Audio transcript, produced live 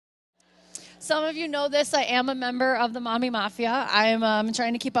some of you know this. I am a member of the Mommy Mafia. I'm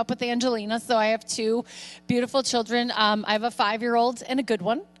trying to keep up with Angelina, so I have two beautiful children. I have a 5-year-old and a good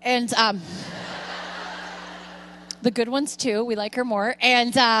one. And the good one's 2. We like her more.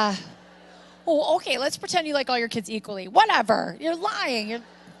 And, okay, let's pretend you like all your kids equally. Whatever. You're lying.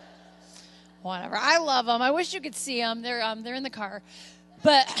 Whatever. I love them. I wish you could see them. They're in the car.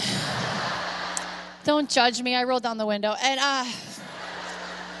 But don't judge me. I rolled down the window. And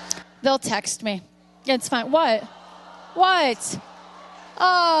they'll text me. It's fine. What? Oh.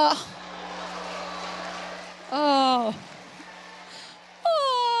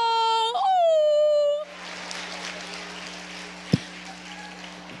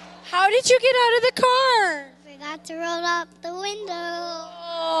 How did you get out of the car? Forgot to roll up the window.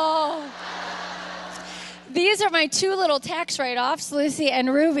 Oh. These are my 2 little tax write-offs, Lucy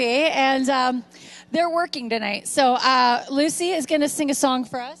and Ruby, and they're working tonight. So Lucy is going to sing a song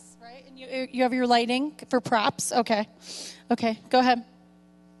for us, right? And you have your lighting for props. Okay, go ahead.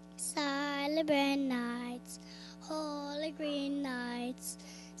 Silent nights, holy green nights,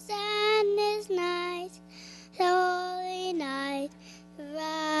 sadness nights, holy night,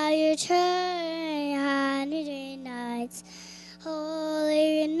 fire turn, honey green nights,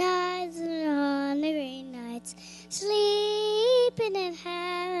 holy green nights, honey green nights, sleeping in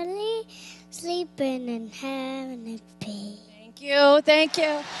heavenly peace. Thank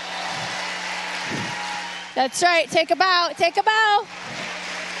you. That's right. Take a bow.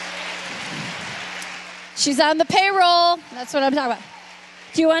 She's on the payroll. That's what I'm talking about.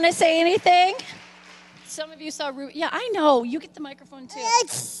 Do you want to say anything? Some of you saw Ruby. Yeah, I know. You get the microphone, too.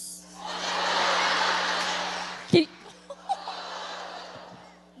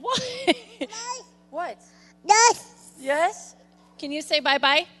 What? What? Yes? Can you say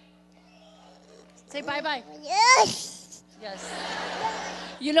bye-bye? Say bye-bye. Yes.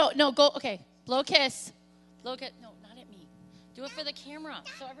 You know, no, go, okay. Blow a kiss. No, not at me. Do it for the camera.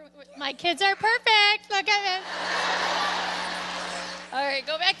 So everyone, my kids are perfect. Look at it. All right,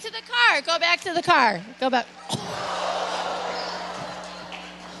 go back to the car. Go back.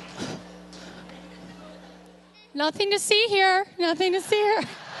 Nothing to see here.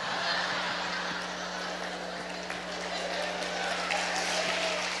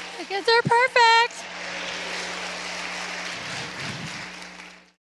 The kids are perfect.